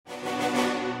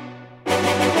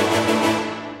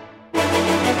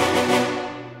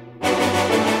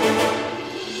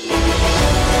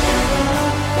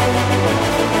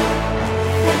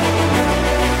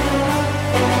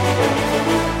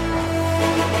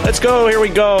Let's go. Here we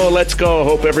go. Let's go.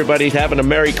 Hope everybody's having a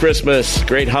Merry Christmas.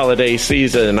 Great holiday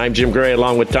season. I'm Jim Gray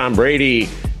along with Tom Brady,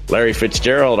 Larry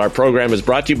Fitzgerald. Our program is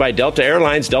brought to you by Delta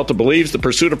Airlines. Delta believes the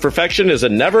pursuit of perfection is a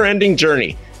never-ending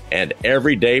journey, and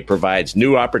every day provides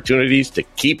new opportunities to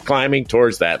keep climbing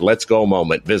towards that let's go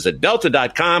moment. Visit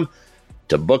delta.com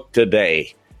to book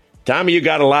today. Tommy, you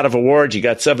got a lot of awards. You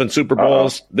got 7 Super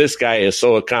Bowls. This guy is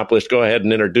so accomplished. Go ahead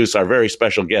and introduce our very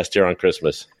special guest here on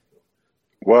Christmas.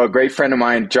 Well, a great friend of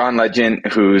mine, John Legend,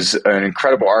 who's an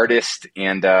incredible artist,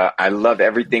 and I love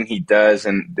everything he does.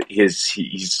 And he's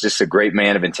just a great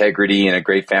man of integrity and a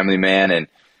great family man,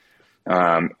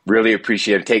 and really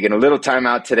appreciate him taking a little time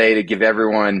out today to give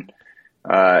everyone,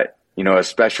 a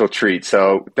special treat.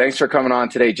 So thanks for coming on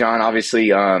today, John.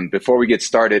 Obviously, before we get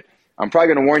started, I'm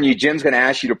probably going to warn you, Jim's going to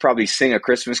ask you to probably sing a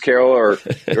Christmas carol or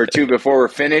two before we're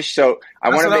finished. So I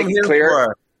want to make it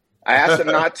clear. I asked him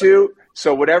not to.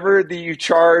 So whatever you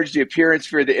charge, the appearance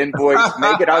fee, the invoice,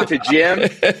 make it out to Jim,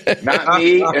 not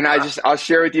me, and I'll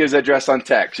share with you his address on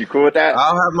text. You cool with that?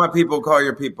 I'll have my people call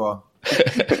your people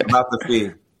about the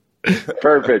fee.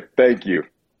 Perfect. Thank you.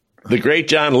 The great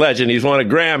John Legend. He's won a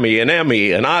Grammy, an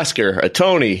Emmy, an Oscar, a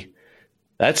Tony.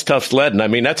 That's tough sledding. I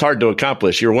mean, that's hard to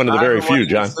accomplish. You're one of the very few,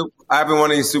 John. I haven't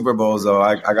won any Super Bowls, though.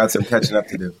 I got some catching up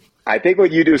to do. I think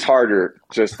what you do is harder,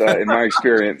 just in my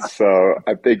experience. So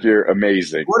I think you're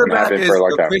amazing. Quarterback is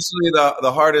officially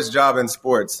the hardest job in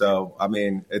sports. So, I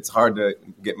mean, it's hard to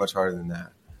get much harder than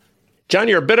that. John,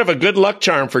 you're a bit of a good luck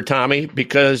charm for Tommy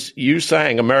because you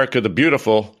sang America the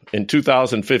Beautiful in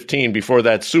 2015 before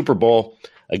that Super Bowl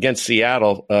against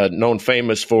Seattle, known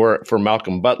famous for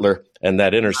Malcolm Butler and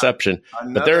that interception.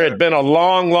 But there had been a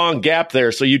long, long gap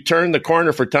there. So you turned the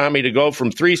corner for Tommy to go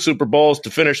from 3 Super Bowls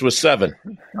to finish with 7.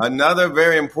 Another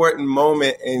very important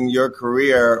moment in your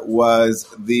career was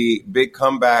the big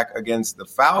comeback against the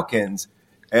Falcons.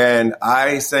 And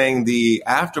I sang the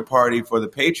after party for the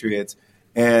Patriots.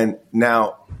 And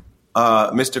now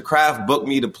Mr. Kraft booked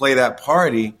me to play that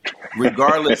party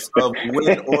regardless of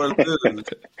win or lose.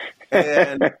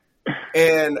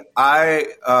 And I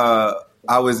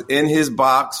was in his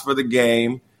box for the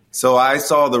game, so I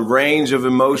saw the range of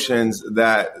emotions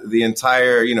that the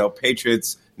entire,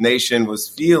 Patriots nation was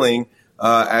feeling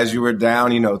as you were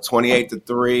down,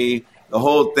 28-3, the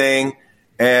whole thing.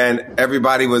 And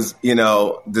everybody was,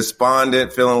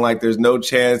 despondent, feeling like there's no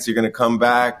chance you're going to come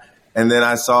back. And then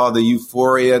I saw the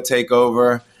euphoria take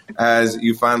over as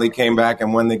you finally came back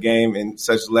and won the game in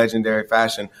such legendary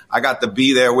fashion. I got to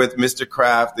be there with Mr.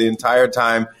 Kraft the entire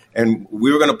time, and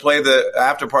we were going to play the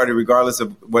after party regardless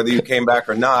of whether you came back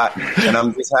or not. And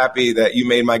I'm just happy that you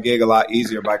made my gig a lot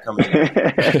easier by coming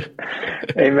in.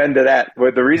 Amen to that.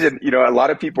 But the reason, a lot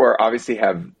of people obviously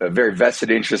have a very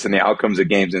vested interest in the outcomes of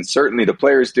games, and certainly the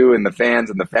players do, and the fans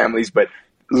and the families. But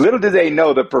little do they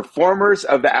know, the performers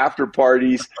of the after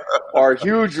parties are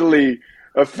hugely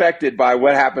affected by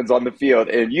what happens on the field,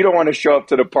 and you don't want to show up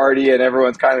to the party and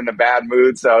everyone's kind of in a bad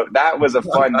mood. So that was a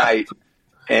fun night,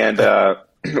 and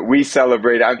we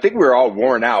celebrated. I think we were all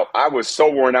worn out. I was so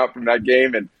worn out from that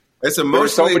game, and it's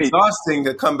emotionally exhausting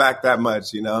to come back that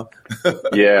much,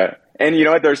 Yeah, and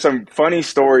there's some funny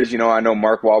stories. I know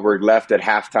Mark Wahlberg left at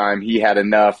halftime. He had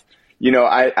enough.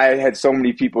 I had so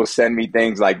many people send me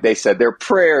things like they said their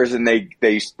prayers, and they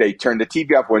turned the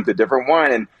TV up, went to a different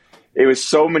one, and it was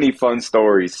so many fun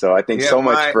stories. So I think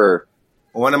much for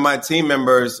one of my team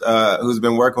members who's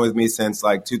been working with me since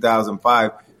like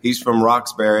 2005. He's from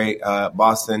Roxbury,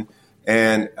 Boston,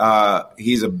 and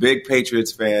he's a big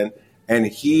Patriots fan. And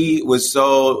he was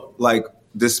so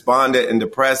despondent and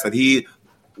depressed that he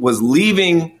was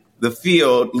leaving the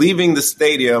field, leaving the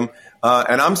stadium.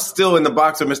 And I'm still in the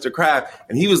box with Mr. Kraft,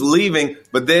 and he was leaving.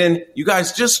 But then you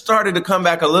guys just started to come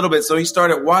back a little bit. So he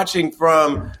started watching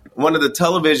from one of the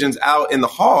televisions out in the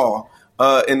hall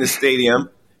in the stadium.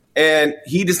 And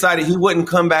he decided he wouldn't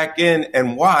come back in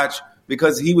and watch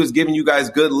because he was giving you guys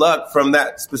good luck from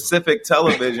that specific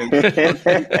television.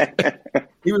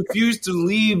 He refused to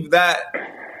leave that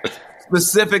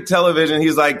specific television.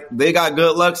 He's like, they got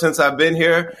good luck since I've been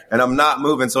here, and I'm not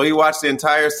moving. So he watched the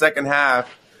entire second half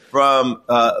from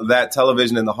that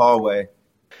television in the hallway.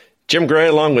 Jim Gray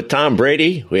along with Tom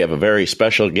Brady. We have a very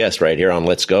special guest right here on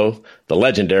Let's Go, the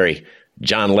legendary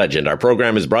John Legend. Our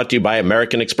program is brought to you by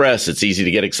American Express. It's easy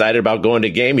to get excited about going to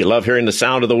a game. You love hearing the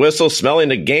sound of the whistle, smelling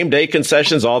the game day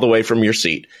concessions all the way from your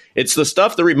seat. It's the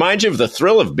stuff that reminds you of the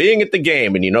thrill of being at the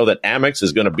game, and you know that Amex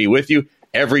is going to be with you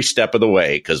every step of the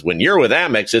way, because when you're with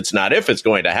Amex, it's not if it's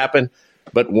going to happen,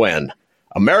 but when.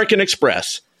 American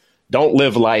Express. Don't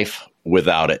live life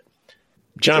without it.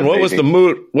 John, what was the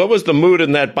mood? What was the mood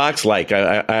in that box like?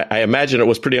 I imagine it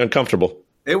was pretty uncomfortable.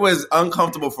 It was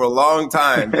uncomfortable for a long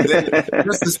time. And then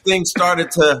just this thing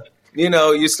started to,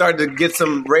 you started to get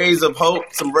some rays of hope,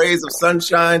 some rays of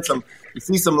sunshine, you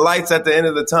see some lights at the end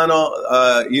of the tunnel.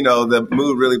 The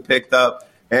mood really picked up.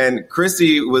 And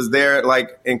Chrissy was there,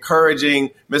 like,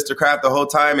 encouraging Mr. Kraft the whole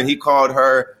time. And he called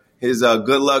her his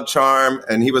good luck charm.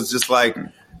 And he was like,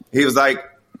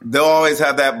 they'll always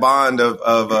have that bond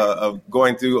of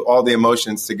going through all the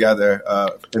emotions together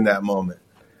in that moment.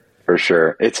 For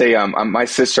sure. It's my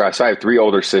sister, so I have 3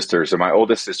 older sisters, and my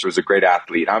oldest sister was a great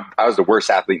athlete. I was the worst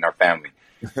athlete in our family.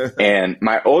 And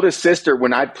my oldest sister,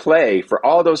 when I'd play, for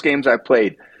all those games I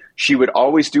played, she would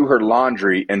always do her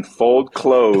laundry and fold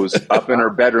clothes up in her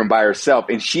bedroom by herself.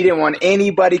 And she didn't want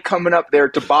anybody coming up there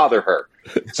to bother her.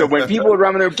 So when people would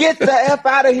run in there, get the F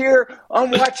out of here.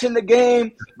 I'm watching the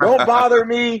game. Don't bother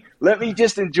me. Let me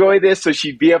just enjoy this. So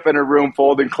she'd be up in her room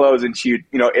folding clothes, and she'd,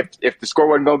 if the score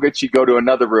wasn't going good, she'd go to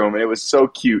another room. And it was so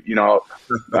cute,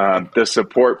 the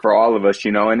support for all of us,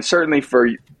 and certainly for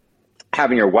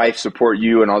having your wife support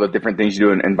you and all the different things you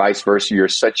do, and vice versa. You're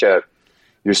such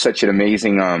an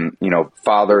amazing,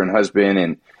 father and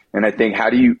husband. And I think,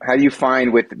 how do you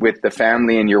find with the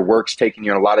family and your work's taking you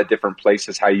in a lot of different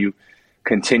places, how you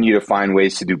continue to find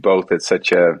ways to do both at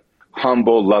such a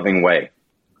humble, loving way?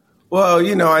 Well,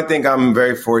 I think I'm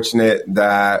very fortunate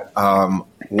that,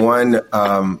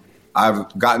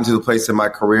 I've gotten to the place in my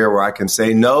career where I can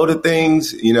say no to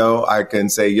things. I can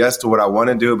say yes to what I want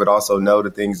to do, but also no to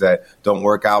things that don't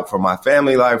work out for my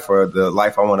family life, for the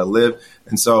life I want to live.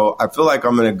 And so I feel like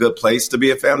I'm in a good place to be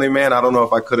a family man. I don't know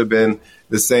if I could have been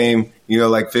the same,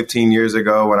 like 15 years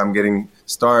ago when I'm getting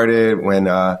started, when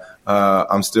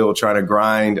I'm still trying to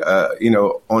grind,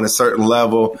 on a certain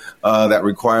level that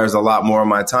requires a lot more of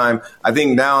my time. I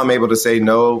think now I'm able to say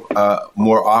no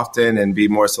more often and be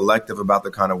more selective about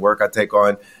the kind of work I take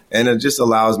on. And it just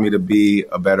allows me to be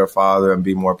a better father and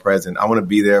be more present. I want to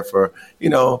be there for,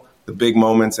 the big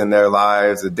moments in their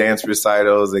lives, the dance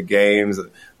recitals, the games,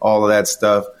 all of that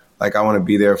stuff. Like, I want to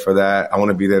be there for that. I want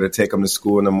to be there to take them to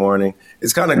school in the morning.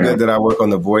 It's kind of good that I work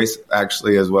on The Voice,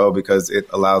 actually, as well, because it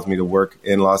allows me to work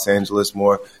in Los Angeles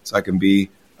more, so I can be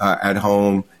at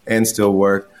home and still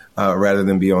work rather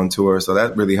than be on tour. So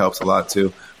that really helps a lot,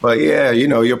 too. But, yeah,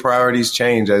 your priorities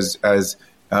change as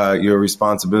your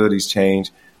responsibilities change.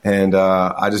 And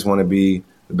I just want to be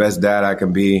the best dad I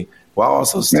can be while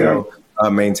also still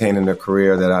maintaining the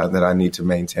career that I need to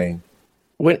maintain.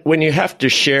 When you have to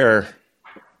share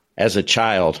as a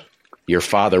child your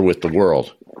father with the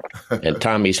world, and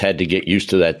Tommy's had to get used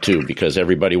to that too, because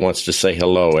everybody wants to say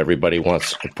hello, everybody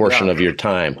wants a portion of your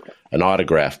time, an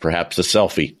autograph, perhaps a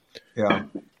selfie. Yeah.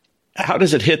 How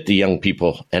does it hit the young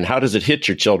people, and how does it hit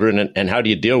your children, and how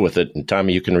do you deal with it? And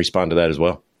Tommy, you can respond to that as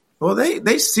well. Well,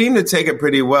 they seem to take it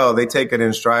pretty well. They take it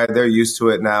in stride. They're used to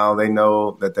it now. They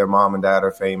know that their mom and dad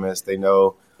are famous. They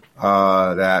know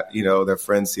that, their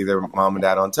friends see their mom and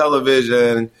dad on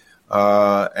television.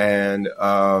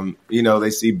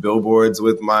 They see billboards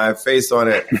with my face on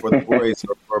it for The Voice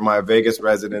or for my Vegas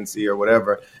residency or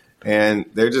whatever. And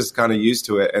they're just kind of used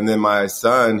to it. And then my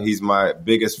son, he's my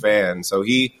biggest fan. So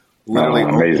he literally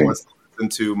only wants to listen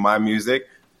to my music.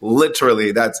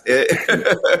 Literally, that's it.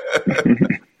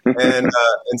 And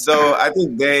so I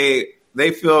think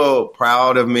they feel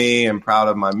proud of me and proud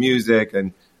of my music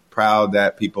and proud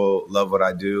that people love what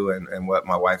I do and what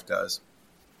my wife does.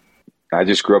 I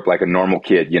just grew up like a normal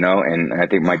kid, and I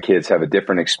think my kids have a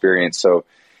different experience. So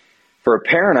for a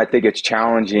parent, I think it's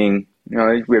challenging.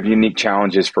 We have unique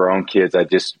challenges for our own kids.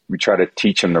 We try to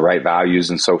teach them the right values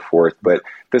and so forth. But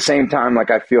at the same time,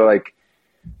 I feel like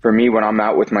for me, when I'm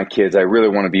out with my kids, I really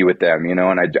want to be with them,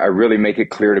 and I really make it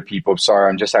clear to people, sorry,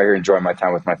 I'm just out here enjoying my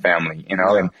time with my family,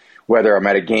 and whether I'm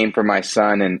at a game for my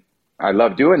son, and I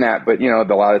love doing that, but,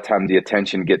 a lot of time the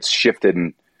attention gets shifted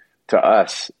to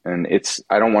us, and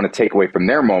I don't want to take away from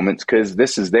their moments, because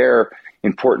this is their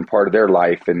important part of their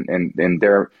life and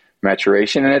their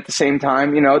maturation. And at the same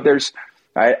time,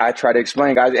 I try to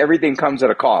explain, guys, everything comes at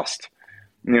a cost,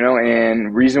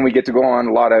 and reason we get to go on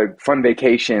a lot of fun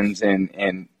vacations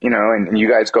and you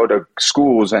guys go to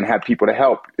schools and have people to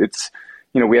help. It's,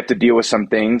 we have to deal with some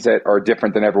things that are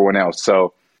different than everyone else.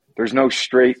 So there's no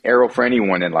straight arrow for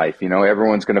anyone in life.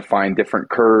 Everyone's going to find different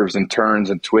curves and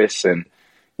turns and twists. And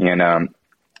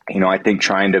I think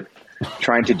trying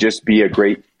to just be a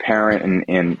great parent,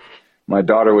 and my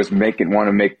daughter was want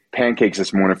to make pancakes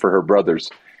this morning for her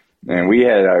brothers. And we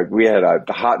had a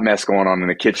hot mess going on in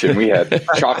the kitchen. We had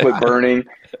chocolate burning.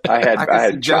 I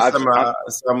had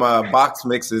some box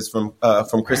mixes from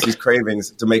Chrissy's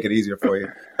Cravings to make it easier for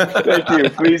you. Thank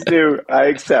you. Please do. I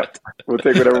accept. We'll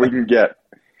take whatever we can get.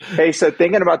 Hey, so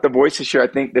thinking about the voices show, I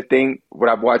think what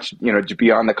I've watched,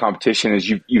 beyond the competition is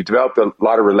you've developed a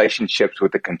lot of relationships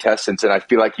with the contestants, and I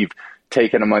feel like you've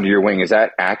taken them under your wing. Is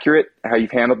that accurate, how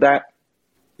you've handled that?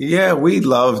 Yeah, we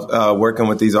love working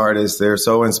with these artists. They're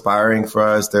so inspiring for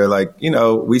us. They're like,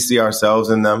 we see ourselves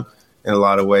in them in a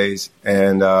lot of ways.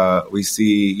 And we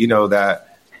see,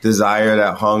 that desire,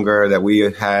 that hunger that we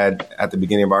had at the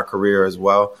beginning of our career as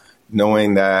well,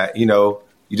 knowing that, you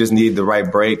just need the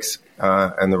right breaks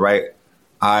and the right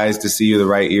eyes to see you, the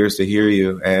right ears to hear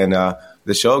you. And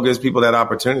the show gives people that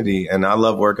opportunity. And I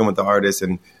love working with the artists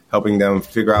and helping them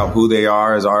figure out who they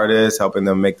are as artists, helping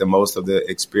them make the most of the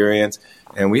experience.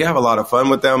 And we have a lot of fun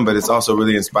with them, but it's also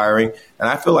really inspiring. And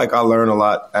I feel like I learn a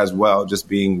lot as well, just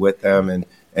being with them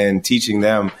and teaching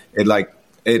them.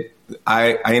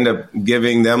 I end up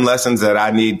giving them lessons that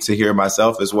I need to hear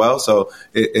myself as well. So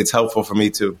it's helpful for me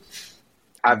too.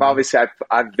 I'm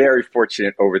very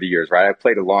fortunate over the years, right? I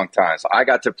played a long time. So I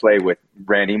got to play with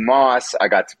Randy Moss. I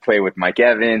got to play with Mike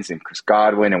Evans and Chris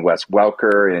Godwin and Wes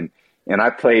Welker. And I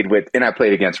played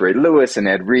against Ray Lewis and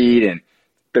Ed Reed and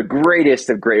the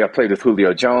greatest of great. I played with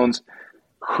Julio Jones.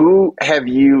 Who have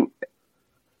you,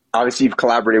 obviously you've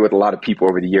collaborated with a lot of people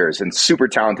over the years and super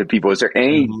talented people. Is there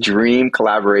any dream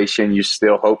collaboration you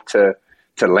still hope to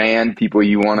land, people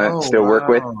you want to still work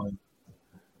with?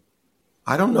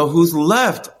 I don't know who's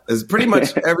left. It's pretty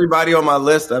much everybody on my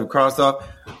list I've crossed off.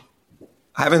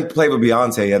 I haven't played with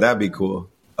Beyonce yet. That'd be cool.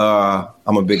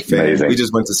 I'm a big fan. Amazing. We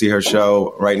just went to see her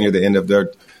show right near the end of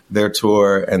their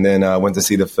tour, and then went to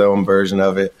see the film version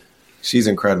of it. She's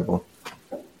incredible.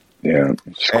 Yeah,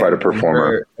 she's quite a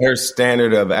performer. Her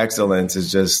standard of excellence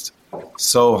is just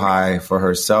so high for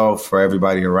herself, for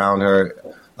everybody around her.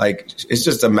 Like, it's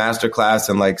just a masterclass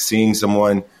in like seeing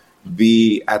someone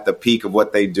be at the peak of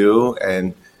what they do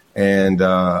and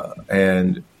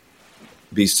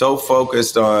be so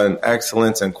focused on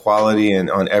excellence and quality and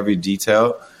on every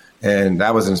detail. And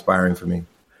that was inspiring for me.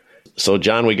 So,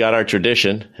 John, we got our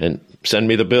tradition, and send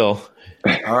me the bill.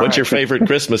 What's your favorite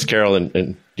Christmas carol, and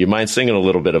do you mind singing a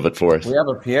little bit of it for us? We have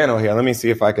a piano here. Let me see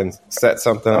if I can set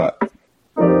something up.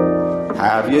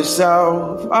 Have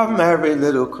yourself a merry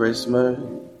little Christmas.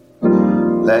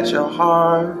 Let your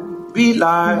heart be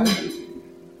light.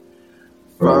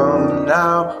 From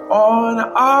now on,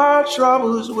 our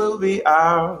troubles will be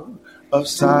out of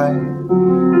sight.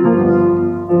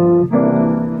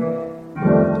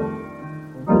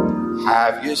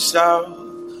 Have yourself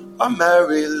a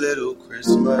merry little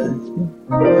Christmas.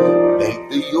 Make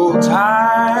the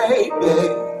Yuletide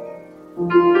big.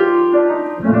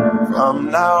 From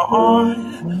now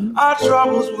on, our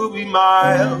troubles will be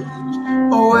miles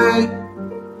away.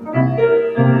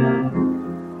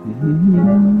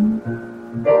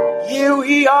 Here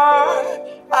we are,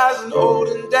 as in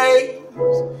olden days,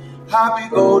 happy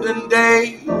golden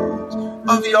days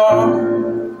of yore.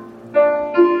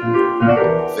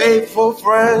 Faithful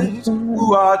friends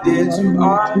who are dear to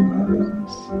us,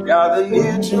 gather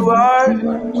near to us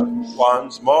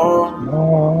once more.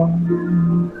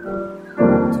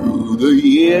 Through the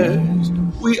years,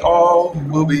 we all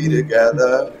will be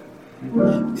together,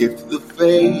 if the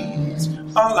fates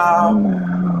allow.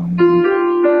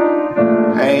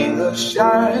 Hang a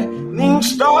shining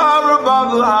star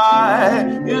above the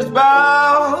highest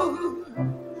bough.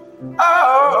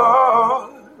 Oh,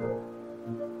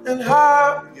 and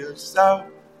have yourself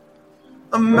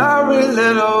a merry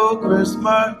little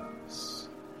Christmas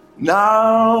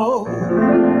now.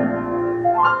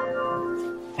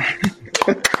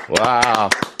 Wow.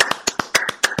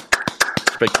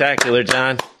 Spectacular,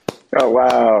 John. Oh,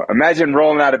 wow. Imagine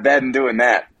rolling out of bed and doing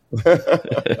that.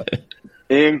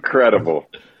 Incredible.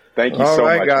 Thank you so much. All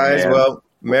right, guys. Man. Well,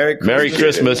 Merry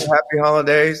Christmas. Happy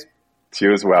holidays. To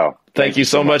you as well. Thank you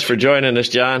so much for joining us,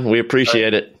 John. We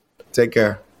appreciate it. Take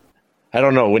care. I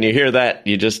don't know. When you hear that,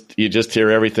 you just hear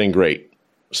everything great.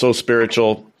 So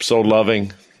spiritual, so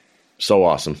loving, so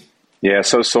awesome. Yeah,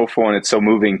 so soulful, and it's so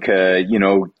moving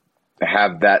to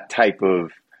have that type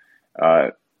of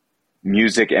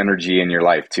music energy in your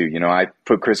life too. I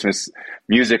put Christmas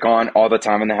music on all the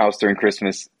time in the house during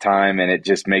Christmas time, and it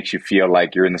just makes you feel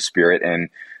like you're in the spirit, and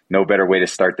no better way to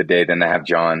start the day than to have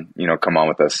John, come on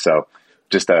with us. So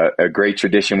just a great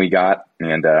tradition we got,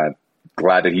 and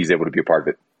glad that he's able to be a part of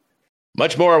it.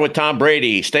 Much more with Tom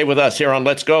Brady. Stay with us here on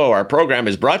Let's Go. Our program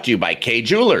is brought to you by Kay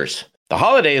Jewelers. The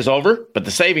holiday is over, but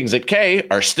the savings at Kay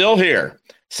are still here.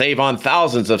 Save on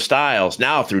thousands of styles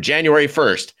now through January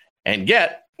 1st and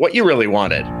get what you really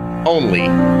wanted, only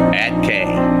at Kay.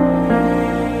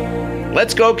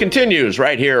 Let's Go continues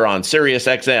right here on Sirius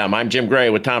XM. I'm Jim Gray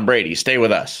with Tom Brady. Stay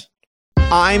with us.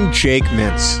 I'm Jake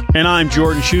Mintz. And I'm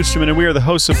Jordan Schusterman, and we are the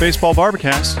hosts of Baseball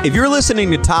Barbacast. If you're listening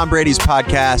to Tom Brady's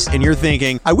podcast and you're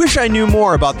thinking, I wish I knew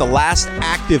more about the last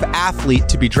active athlete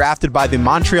to be drafted by the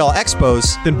Montreal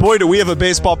Expos, then boy, do we have a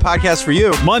baseball podcast for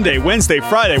you. Monday, Wednesday,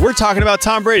 Friday, we're talking about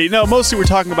Tom Brady. No, mostly we're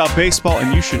talking about baseball,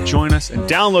 and you should join us and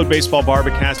download Baseball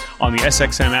Barbacast on the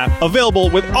SXM app, available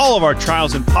with all of our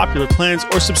trials and popular plans,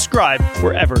 or subscribe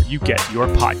wherever you get your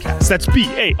podcasts. That's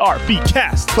B-A-R-B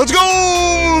cast. Let's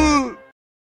go!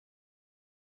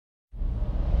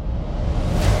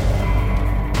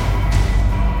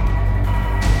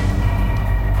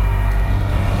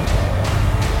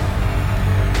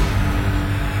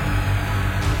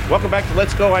 Welcome back to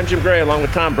Let's Go. I'm Jim Gray along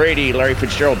with Tom Brady. Larry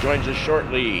Fitzgerald joins us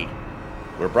shortly.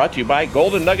 We're brought to you by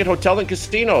Golden Nugget Hotel and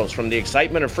Casinos. From the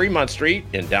excitement of Fremont Street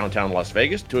in downtown Las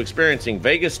Vegas to experiencing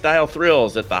Vegas-style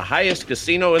thrills at the highest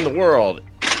casino in the world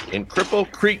in Cripple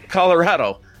Creek,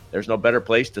 Colorado. There's no better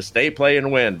place to stay, play,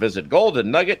 and win. Visit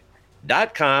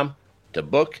goldennugget.com to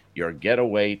book your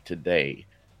getaway today.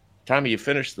 Tommy, you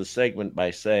finished the segment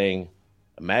by saying,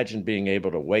 imagine being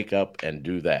able to wake up and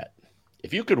do that.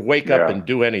 If you could wake up and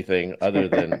do anything other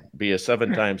than be a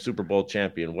 7-time Super Bowl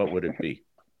champion, what would it be?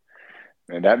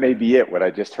 And that may be it. What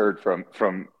I just heard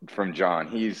from John.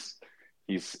 He's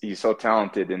so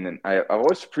talented, and then I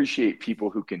always appreciate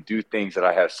people who can do things that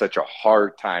I have such a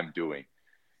hard time doing.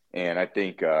 And I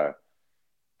think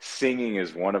singing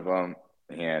is one of them,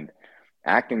 and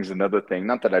acting is another thing.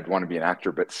 Not that I'd want to be an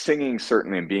actor, but singing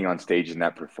certainly, and being on stage in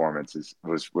that performance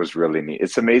was really neat.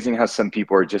 It's amazing how some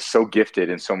people are just so gifted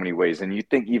in so many ways. And you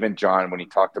think even John, when he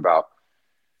talked about,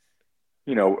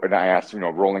 and I asked,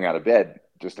 rolling out of bed,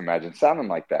 just imagine sounding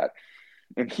like that.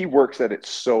 And he works at it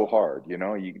so hard,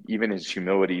 even his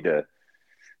humility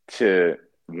to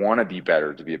want to be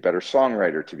better, to be a better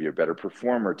songwriter, to be a better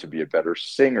performer, to be a better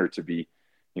singer, to be,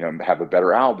 have a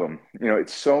better album.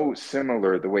 It's so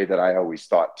similar the way that I always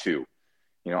thought too.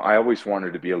 I always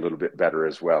wanted to be a little bit better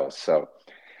as well. So,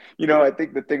 I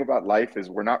think the thing about life is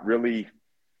we're not really,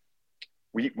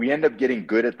 we end up getting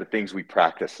good at the things we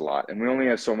practice a lot, and we only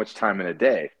have so much time in a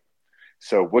day.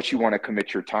 So what you want to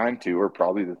commit your time to are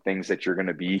probably the things that you're going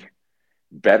to be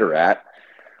better at,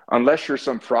 unless you're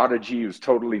some prodigy who's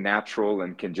totally natural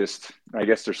and can just, I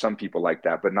guess there's some people like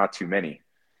that, but not too many.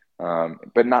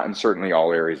 But not in certainly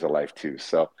all areas of life too.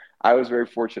 So I was very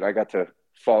fortunate. I got to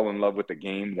fall in love with the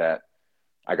game that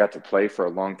I got to play for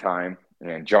a long time.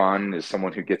 And John is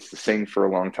someone who gets to sing for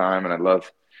a long time. And I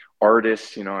love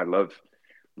artists. I love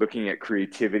looking at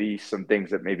creativity, some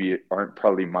things that maybe aren't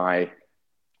probably my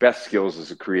best skills as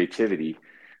a creativity.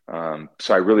 So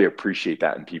I really appreciate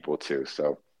that in people too.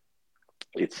 So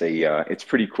it's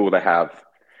pretty cool to have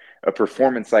a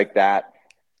performance like that.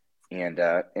 And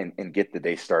get the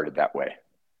day started that way.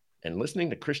 And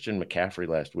listening to Christian McCaffrey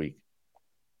last week,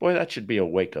 boy, that should be a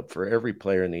wake-up for every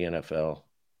player in the NFL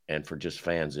and for just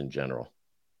fans in general.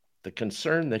 The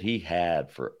concern that he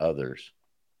had for others,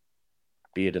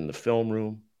 be it in the film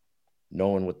room,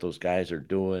 knowing what those guys are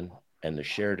doing, and the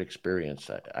shared experience.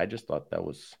 I just thought that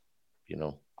was,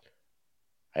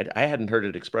 I hadn't heard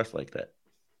it expressed like that.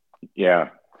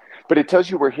 Yeah. But it tells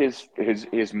you where his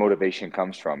motivation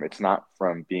comes from. It's not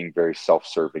from being very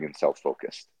self-serving and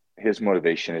self-focused. His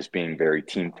motivation is being very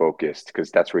team-focused,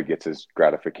 because that's where he gets his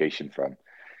gratification from.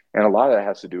 And a lot of that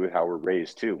has to do with how we're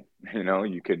raised too.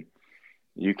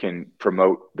 You can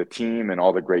promote the team and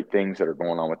all the great things that are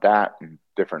going on with that and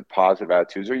different positive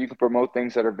attitudes, or you can promote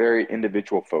things that are very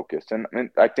individual-focused. And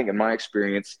I think in my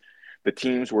experience, the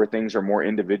teams where things are more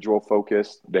individual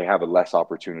focused, they have a less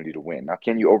opportunity to win. Now,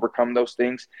 can you overcome those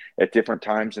things at different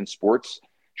times in sports?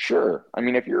 Sure. I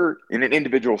mean, if you're in an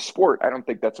individual sport, I don't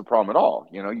think that's a problem at all.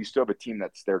 You still have a team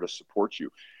that's there to support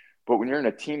you. But when you're in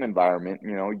a team environment,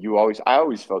 I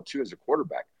always felt too, as a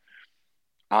quarterback,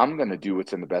 I'm going to do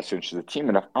what's in the best interest of the team.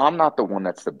 And if I'm not the one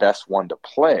that's the best one to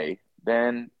play,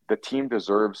 then the team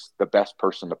deserves the best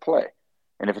person to play.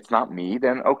 And if it's not me,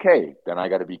 then okay, then I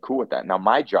got to be cool with that. Now,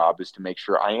 my job is to make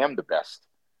sure I am the best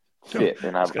fit.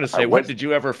 And I was going to say, when did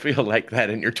you ever feel like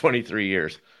that in your 23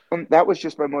 years? And that was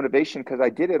just my motivation, because I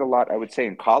did it a lot, I would say,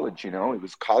 in college.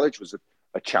 College was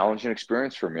a challenging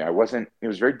experience for me. It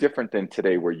was very different than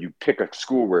today, where you pick a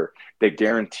school where they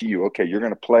guarantee you, okay, you're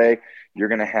going to play, you're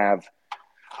going to have,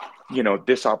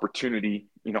 this opportunity.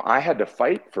 I had to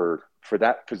fight for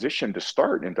that position to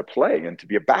start and to play and to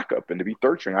be a backup and to be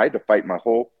third string. I had to fight my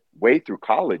whole way through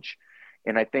college.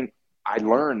 And I think I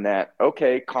learned that,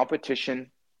 okay,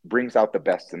 competition brings out the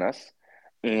best in us.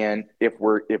 And if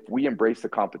we embrace the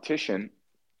competition,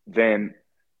 then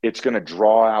it's going to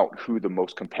draw out who the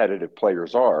most competitive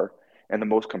players are. And the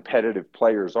most competitive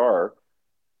players are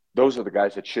those are the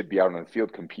guys that should be out on the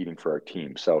field competing for our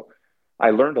team. So I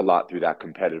learned a lot through that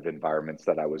competitive environments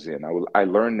that I was in. I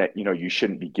learned that, you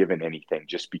shouldn't be given anything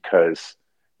just because,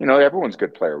 everyone's a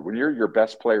good player. When you're your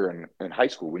best player in high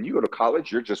school, when you go to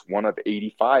college, you're just one of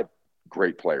 85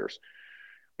 great players.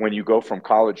 When you go from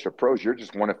college to pros, you're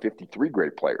just one of 53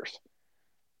 great players.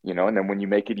 And then when you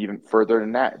make it even further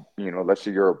than that, let's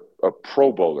say you're a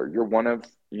pro bowler, you're one of,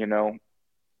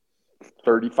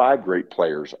 35 great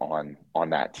players on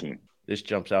that team. This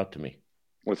jumps out to me.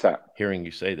 What's that? Hearing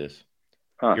you say this.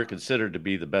 Huh. You're considered to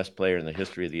be the best player in the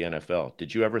history of the NFL.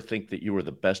 Did you ever think that you were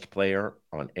the best player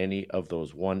on any of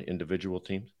those one individual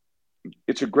teams?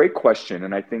 It's a great question.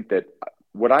 And I think that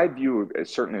what I view as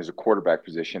certainly as a quarterback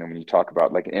position, and when you talk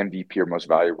about like an MVP or most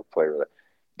valuable player,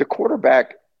 the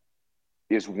quarterback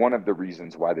is one of the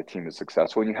reasons why the team is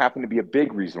successful. And you happen to be a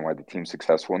big reason why the team's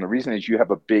successful. And the reason is you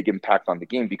have a big impact on the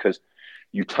game because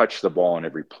you touch the ball on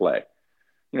every play.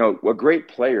 A great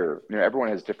player, everyone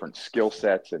has different skill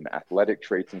sets and athletic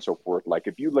traits and so forth. Like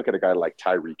if you look at a guy like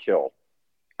Tyreek Hill,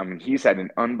 I mean, he's had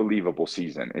an unbelievable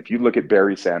season. If you look at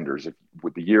Barry Sanders,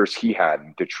 with the years he had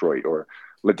in Detroit, or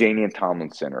LaDainian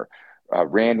Tomlinson, or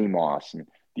Randy Moss, and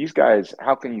these guys,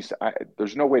 how can you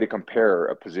there's no way to compare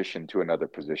a position to another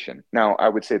position. Now, I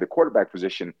would say the quarterback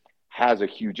position has a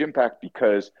huge impact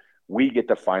because we get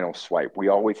the final swipe. We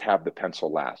always have the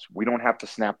pencil last. We don't have to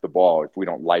snap the ball if we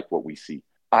don't like what we see.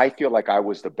 I feel like I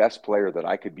was the best player that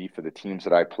I could be for the teams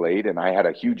that I played, and I had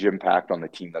a huge impact on the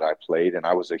team that I played, and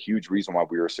I was a huge reason why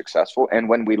we were successful. And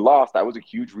when we lost, I was a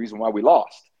huge reason why we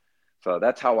lost. So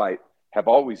that's how I have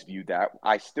always viewed that.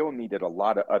 I still needed a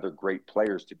lot of other great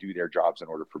players to do their jobs in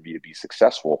order for me to be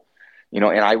successful. And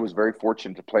I was very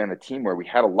fortunate to play on a team where we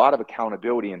had a lot of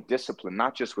accountability and discipline,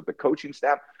 not just with the coaching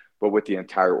staff, but with the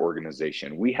entire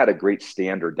organization. We had a great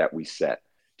standard that we set.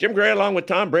 Jim Gray, along with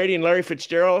Tom Brady and Larry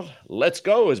Fitzgerald, Let's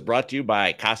Go is brought to you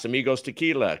by Casamigos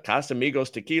Tequila.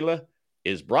 Casamigos Tequila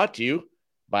is brought to you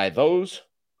by those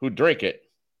who drink it.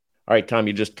 All right, Tom,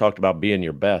 you just talked about being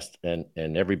your best, and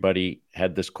everybody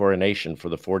had this coronation for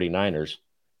the 49ers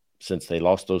since they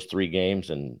lost those 3 games,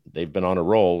 and they've been on a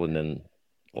roll, and then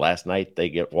last night they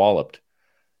get walloped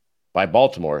by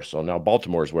Baltimore, so now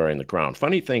Baltimore's wearing the crown.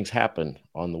 Funny things happen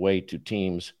on the way to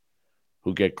teams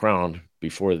who get crowned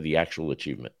before the actual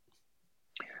achievement.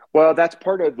 Well, that's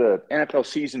part of the NFL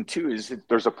season too, is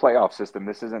there's a playoff system.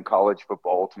 This isn't college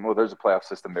football. Ultimately, there's a playoff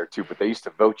system there too, but they used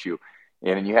to vote you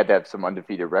in and you had to have some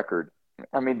undefeated record.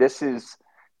 I mean, this is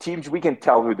teams, we can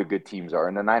tell who the good teams are,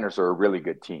 and the Niners are a really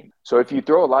good team. So if you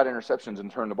throw a lot of interceptions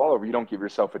and turn the ball over, you don't give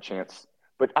yourself a chance.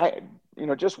 But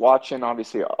just watching,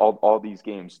 obviously, all these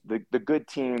games, the good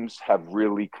teams have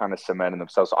really kind of cemented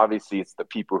themselves. Obviously, it's the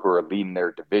people who are leading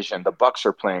their division. The Bucs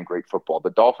are playing great football.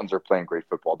 The Dolphins are playing great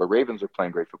football. The Ravens are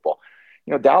playing great football.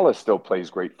 Dallas still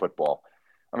plays great football.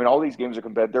 I mean, all these games are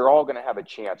competitive. They're all going to have a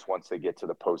chance once they get to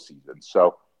the postseason.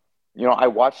 So, I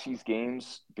watch these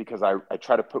games because I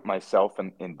try to put myself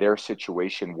in their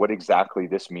situation, what exactly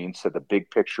this means to the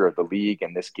big picture of the league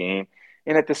and this game.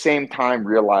 And at the same time,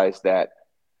 realize that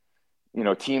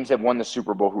teams have won the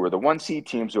Super Bowl who are the 1 seed,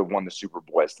 teams who have won the Super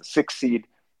Bowl as the 6 seed.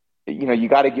 You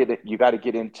got to get it. You got to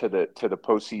get into the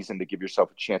postseason to give yourself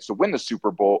a chance to win the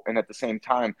Super Bowl. And at the same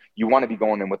time, you want to be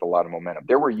going in with a lot of momentum.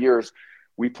 There were years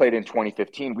we played in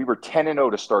 2015. We were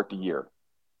 10-0 to start the year,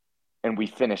 and we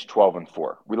finished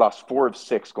 12-4. We lost 4 of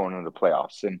 6 going into the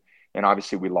playoffs, and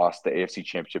obviously we lost the AFC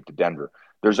Championship to Denver.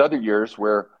 There's other years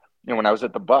where when I was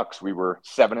at the Bucs, we were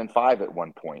 7-5 at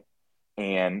one point,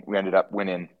 and we ended up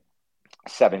winning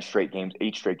 8 straight games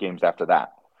after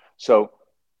that. So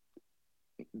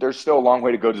there's still a long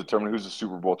way to go to determine who's the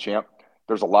Super Bowl champ.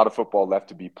 There's a lot of football left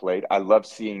to be played. I love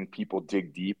seeing people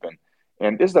dig deep.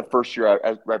 And this is the first year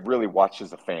I've really watched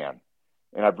as a fan.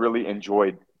 And I've really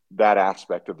enjoyed that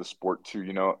aspect of the sport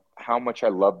too. How much I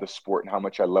love the sport and how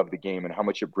much I love the game and how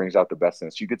much it brings out the best in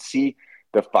us. You could see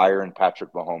the fire in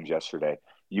Patrick Mahomes yesterday.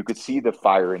 You could see the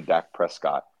fire in Dak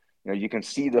Prescott. You can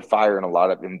see the fire in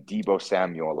Deebo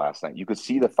Samuel last night. You could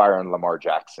see the fire in Lamar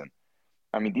Jackson.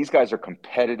 I mean, these guys are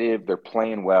competitive. They're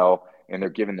playing well, and they're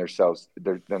giving themselves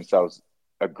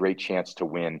a great chance to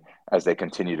win as they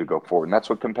continue to go forward. And that's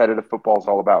what competitive football is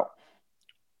all about.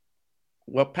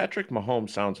 Well, Patrick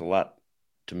Mahomes sounds a lot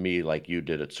to me like you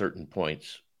did at certain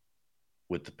points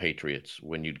with the Patriots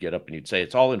when you'd get up and you'd say,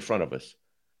 it's all in front of us.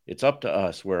 It's up to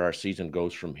us where our season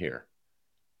goes from here.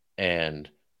 And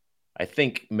I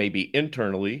think maybe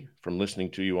internally, from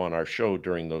listening to you on our show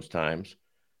during those times,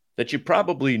 that you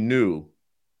probably knew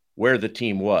where the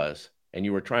team was and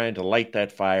you were trying to light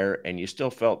that fire and you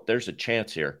still felt there's a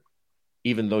chance here,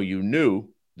 even though you knew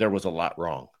there was a lot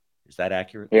wrong. Is that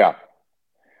accurate? Yeah.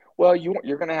 Well,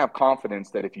 you're going to have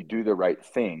confidence that if you do the right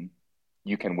thing,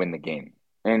 you can win the game.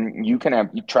 And you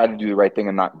try to do the right thing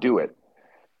and not do it.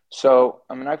 So,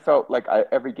 I mean, I felt like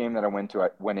every game that I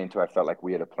went into, I felt like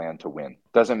we had a plan to win.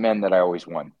 Doesn't mean that I always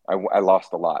won. I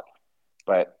lost a lot.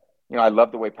 But, I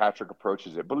love the way Patrick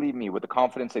approaches it. Believe me, with the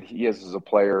confidence that he is as a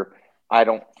player, I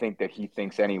don't think that he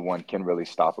thinks anyone can really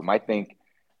stop him. I think,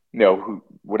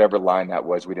 whatever line that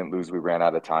was, we didn't lose, we ran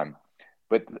out of time.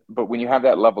 But when you have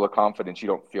that level of confidence, you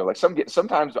don't feel like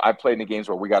sometimes I played in the games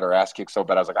where we got our ass kicked so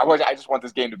bad. I was like, I just want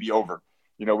this game to be over.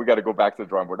 We got to go back to the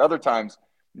drawing board. Other times,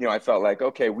 I felt like,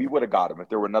 okay, we would have got him. If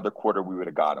there were another quarter, we would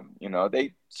have got him.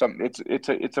 It's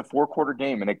a 4-quarter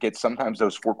game, and sometimes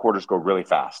those 4 quarters go really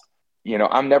fast.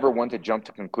 I'm never one to jump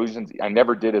to conclusions. I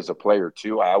never did as a player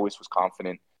too. I always was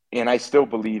confident, and I still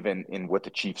believe in what the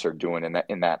Chiefs are doing.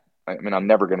 In that, I mean, I'm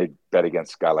never going to bet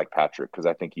against a guy like Patrick because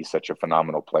I think he's such a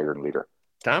phenomenal player and leader.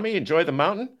 Tommy, enjoy the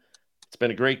mountain. It's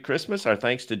been a great Christmas. Our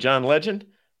thanks to John Legend,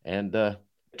 and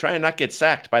try and not get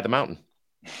sacked by the mountain.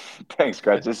 Thanks,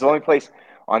 Gretch. This is the only place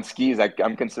on skis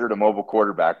I'm considered a mobile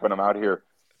quarterback when I'm out here,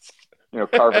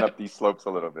 carving up these slopes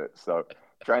a little bit. So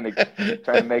trying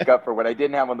to make up for what I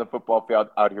didn't have on the football field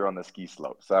out here on the ski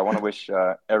slope. So I want to wish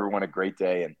everyone a great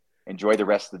day and enjoy the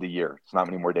rest of the year. It's not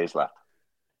many more days left.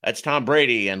 That's Tom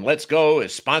Brady, and Let's Go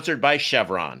is sponsored by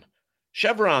Chevron.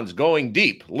 Chevron's going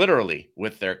deep, literally,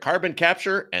 with their carbon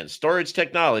capture and storage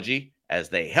technology as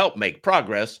they help make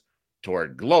progress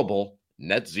toward global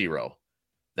net zero.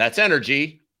 That's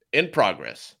energy in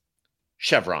progress.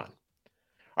 Chevron.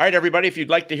 All right, everybody, if you'd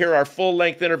like to hear our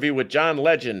full-length interview with John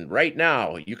Legend right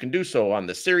now, you can do so on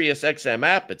the SiriusXM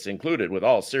app. It's included with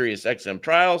all SiriusXM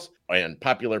trials and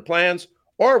popular plans,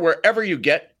 or wherever you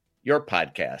get your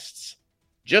podcasts.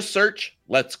 Just search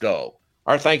Let's Go.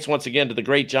 Our thanks once again to the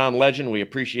great John Legend. We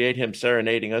appreciate him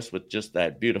serenading us with just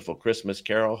that beautiful Christmas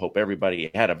carol. Hope everybody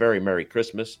had a very Merry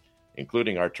Christmas,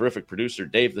 including our terrific producer,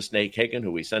 Dave the Snake Hagen,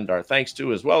 who we send our thanks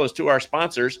to, as well as to our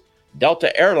sponsors,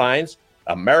 Delta Airlines,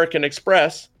 American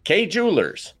Express, K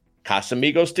Jewelers,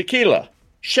 Casamigos Tequila,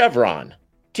 Chevron,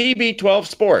 TB12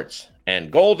 Sports,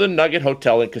 and Golden Nugget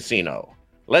Hotel and Casino.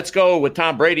 Let's Go with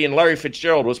Tom Brady and Larry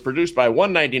Fitzgerald was produced by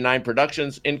 199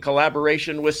 Productions in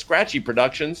collaboration with Scratchy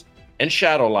Productions and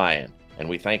Shadow Lion. And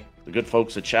we thank the good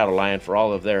folks at Shadow Lion for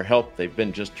all of their help. They've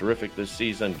been just terrific this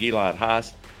season, Gilad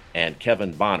Haas and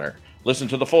Kevin Bonner. Listen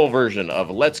to the full version of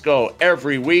Let's Go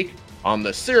every week on the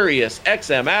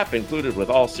SiriusXM app, included with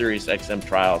all SiriusXM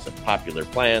trials and popular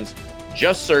plans.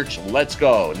 Just search Let's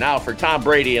Go. Now for Tom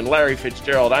Brady and Larry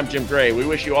Fitzgerald, I'm Jim Gray. We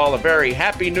wish you all a very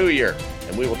happy New Year,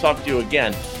 and we will talk to you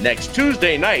again next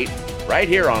Tuesday night right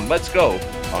here on Let's Go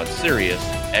on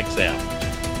SiriusXM.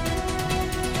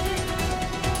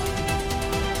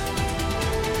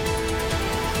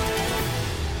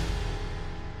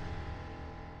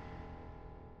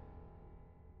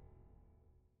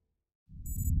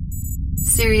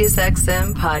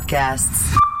 SiriusXM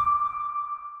podcasts.